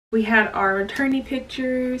We had our maternity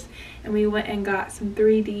pictures and we went and got some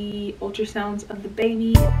 3D ultrasounds of the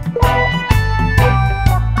baby.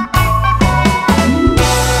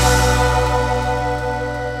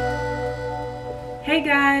 Hey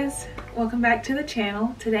guys, welcome back to the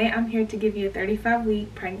channel. Today I'm here to give you a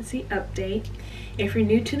 35-week pregnancy update. If you're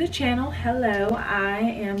new to the channel, hello, I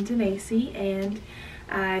am Demacy and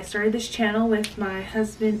I started this channel with my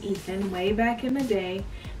husband Ethan way back in the day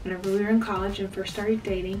whenever we were in college and first started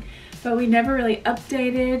dating, but we never really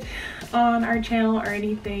updated on our channel or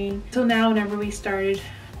anything until now whenever we started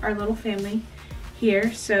our little family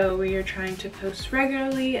here. So we are trying to post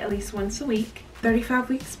regularly, at least once a week. 35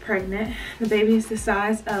 weeks pregnant. The baby is the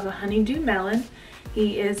size of a honeydew melon.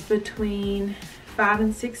 He is between 5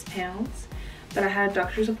 and 6 pounds. But I had a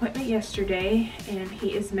doctor's appointment yesterday and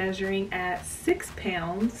he is measuring at 6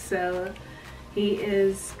 pounds, so he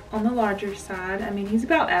is on the larger side. I mean, he's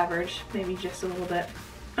about average, maybe just a little bit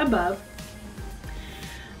above.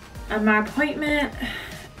 My appointment,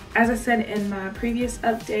 as I said in my previous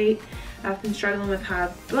update, I've been struggling with high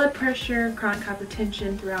blood pressure, chronic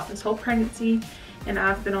hypertension throughout this whole pregnancy, and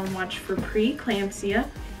I've been on watch for preeclampsia.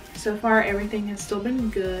 So far, everything has still been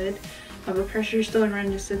good. My blood pressure is still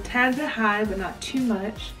running just a tad bit high, but not too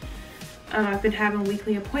much. I've been having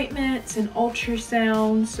weekly appointments and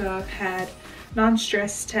ultrasound, so I've had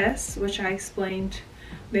non-stress tests, which I explained.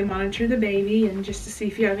 They monitor the baby and just to see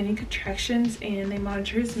if you have any contractions, and they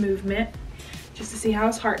monitor his movement just to see how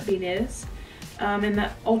his heartbeat is. In the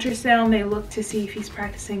ultrasound, they look to see if he's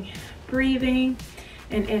practicing breathing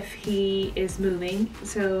and if he is moving.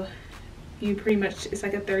 So you pretty much, it's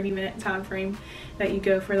like a 30-minute time frame that you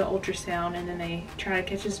go for the ultrasound, and then they try to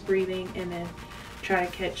catch his breathing and then try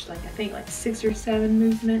to catch I think 6 or 7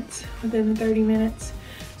 movements within the 30 minutes.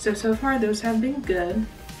 So far those have been good.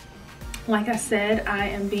 Like I said, I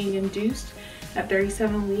am being induced at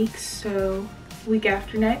 37 weeks, so week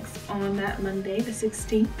after next on that Monday the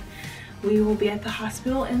 16th, we will be at the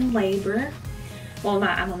hospital in labor. Well,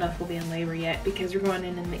 I don't know if we'll be in labor yet because we're going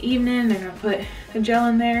in the evening. They're gonna put a gel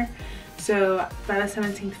in there. So by the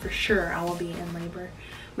 17th for sure I will be in labor.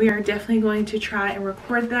 We are definitely going to try and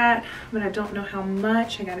record that, but I don't know how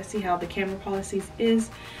much. I gotta see how the camera policies is.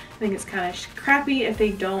 I think it's kind of crappy if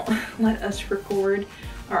they don't let us record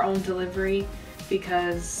our own delivery,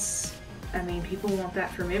 because I mean, people want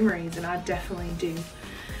that for memories and I definitely do.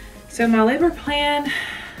 So my labor plan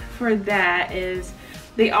for that is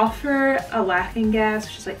they offer a laughing gas,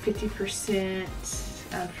 which is like 50%,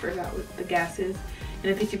 I forgot what the gas is,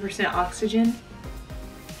 and a 50% oxygen.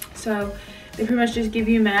 So they pretty much just give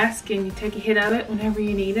you a mask and you take a hit of it whenever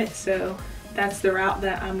you need it. So that's the route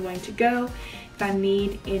that I'm going to go. If I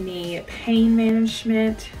need any pain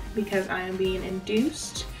management, because I am being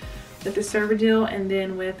induced with the Cervidil and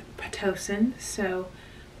then with Pitocin. So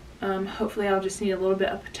hopefully I'll just need a little bit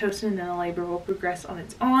of Pitocin and then the labor will progress on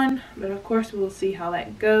its own. But of course we'll see how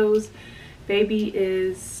that goes. Baby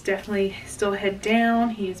is definitely still head down.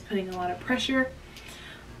 He is putting a lot of pressure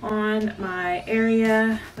on my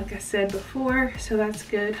area, like I said before, so that's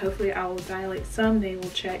good. Hopefully I will dilate some. They will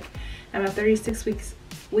check at my 36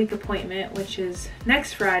 week appointment, which is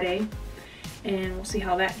next Friday, and we'll see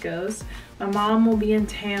how that goes. My mom will be in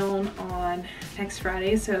town on next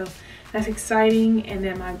Friday, so that's exciting. And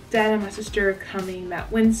then my dad and my sister are coming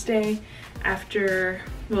that Wednesday after,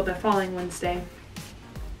 well, the following Wednesday.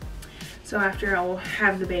 So after I will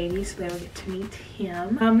have the baby, so they will get to meet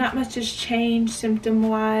him. Not much has changed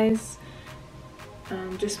symptom-wise.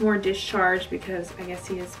 Just more discharge because I guess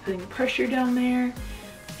he is putting pressure down there.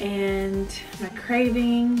 And my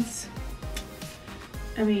cravings,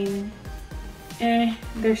 I mean,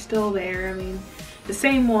 they're still there. I mean, the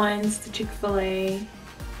same ones, the Chick-fil-A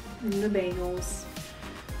and the bagels.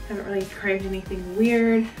 Haven't really craved anything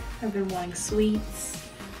weird. I've been wanting sweets.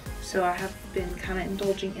 So I have been kind of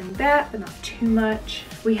indulging in that, but not too much.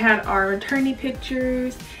 We had our maternity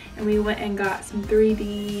pictures and we went and got some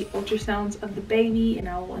 3D ultrasounds of the baby, and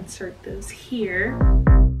I will insert those here.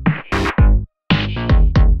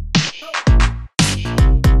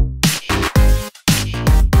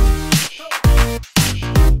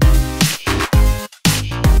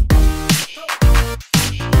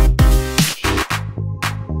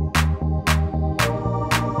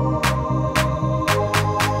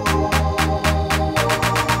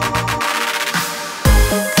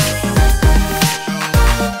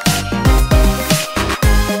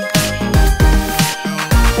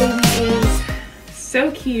 So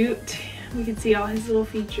cute. We could see all his little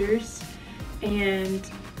features, and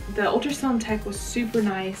the ultrasound tech was super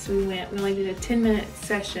nice. We only did a 10-minute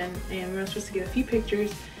session, and we were supposed to get a few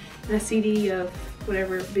pictures and a CD of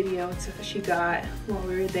whatever video and stuff that she got while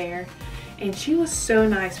we were there. And she was so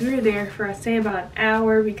nice. We were there for, I'd say, about an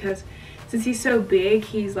hour, because since he's so big,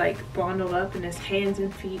 he's like bundled up and his hands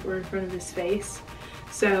and feet were in front of his face.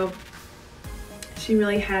 So she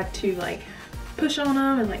really had to like push on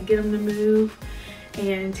him and like get him to move.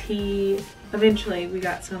 And he eventually, we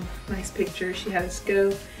got some nice pictures. She had us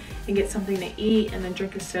go and get something to eat and then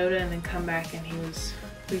drink a soda and then come back, and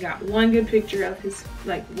we got one good picture of his,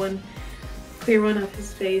 like one clear one of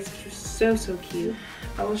his face, which was so cute.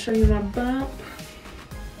 I will show you my bump.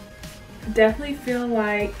 Definitely feel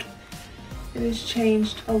like it has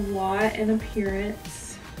changed a lot in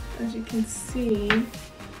appearance. As you can see, I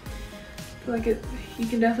feel like you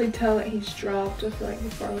can definitely tell that he's dropped. I feel like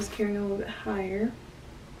before I was carrying a little bit higher.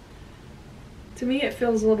 To me it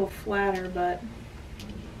feels a little flatter,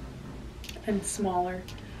 and smaller.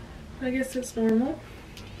 But I guess it's normal.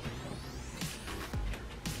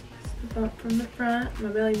 It's the bump from the front. My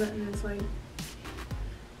belly button is like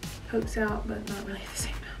pokes out, but not really the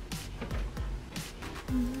same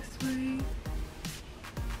amount. This way.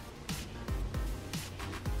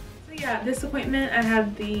 So yeah, this appointment I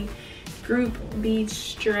had the Group B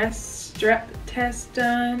strep test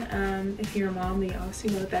done. If you're a mom, you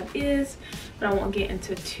obviously know what that is, but I won't get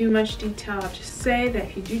into too much detail. I'll just say that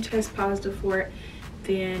if you do test positive for it,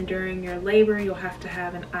 then during your labor you'll have to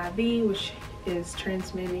have an IV, which is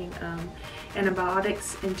transmitting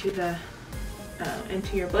antibiotics into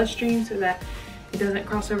your bloodstream so that it doesn't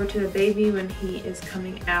cross over to the baby when he is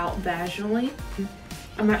coming out vaginally.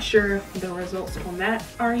 I'm not sure what the results on that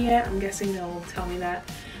are yet. I'm guessing they'll tell me that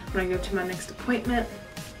when I go to my next appointment.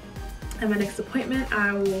 At my next appointment,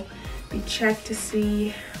 I will be checked to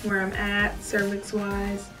see where I'm at cervix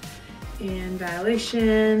wise and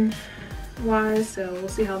dilation wise, so we'll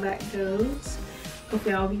see how that goes.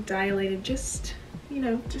 Hopefully I'll be dilated, just, you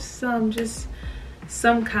know, just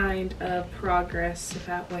some kind of progress, so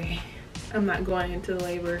that way I'm not going into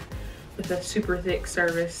labor with a super thick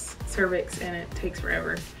cervix and it takes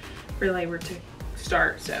forever for labor to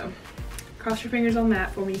start. So cross your fingers on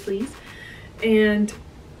that for me, please. And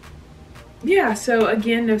yeah, so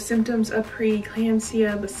again, no symptoms of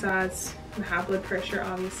preeclampsia besides the high blood pressure,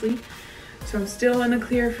 obviously. So I'm still in the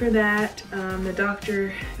clear for that. The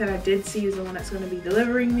doctor that I did see is the one that's going to be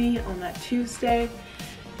delivering me on that Tuesday,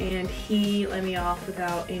 and he let me off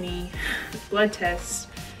without any blood tests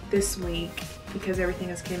this week because everything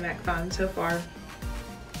has came back fine so far.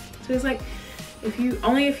 So he's like, if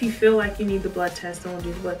you feel like you need the blood test, then we'll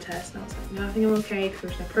do the blood test. And I was like, no, I think I'm okay because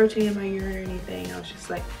there's no protein in my urine or anything. I was just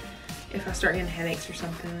like, if I start getting headaches or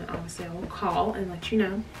something, obviously I will call and let you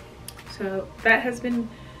know. So that has been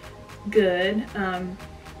good.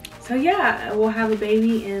 So yeah, we'll have a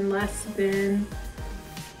baby in less than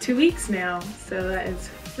 2 weeks now. So that is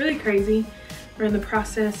really crazy. We're in the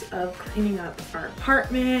process of cleaning up our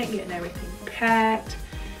apartment, getting everything packed.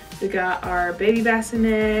 We got our baby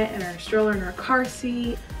bassinet and our stroller and our car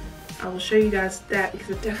seat. I will show you guys that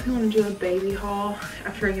because I definitely want to do a baby haul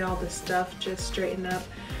after I get all this stuff just straightened up.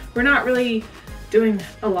 We're not really doing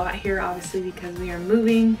a lot here, obviously, because we are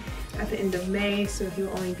moving at the end of May, so he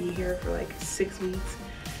will only be here for like 6 weeks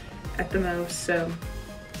at the most. So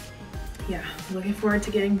yeah, I'm looking forward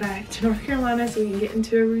to getting back to North Carolina so we can get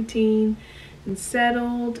into a routine and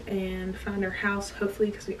settled and find our house,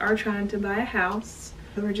 hopefully, because we are trying to buy a house.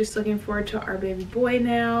 So we're just looking forward to our baby boy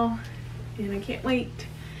now, and I can't wait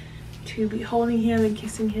to be holding him and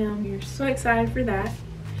kissing him. We're so excited for that.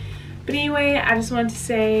 But anyway, I just wanted to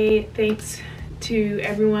say thanks to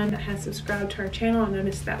everyone that has subscribed to our channel. I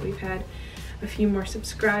noticed that we've had a few more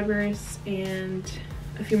subscribers and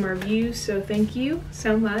a few more views, so thank you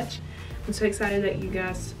so much. I'm so excited that you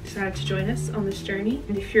guys decided to join us on this journey.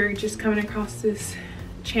 And if you're just coming across this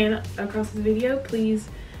channel, across this video, please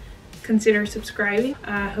consider subscribing.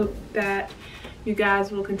 I hope that you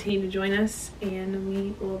guys will continue to join us, and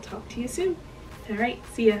we will talk to you soon. All right,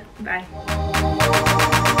 see ya. Bye.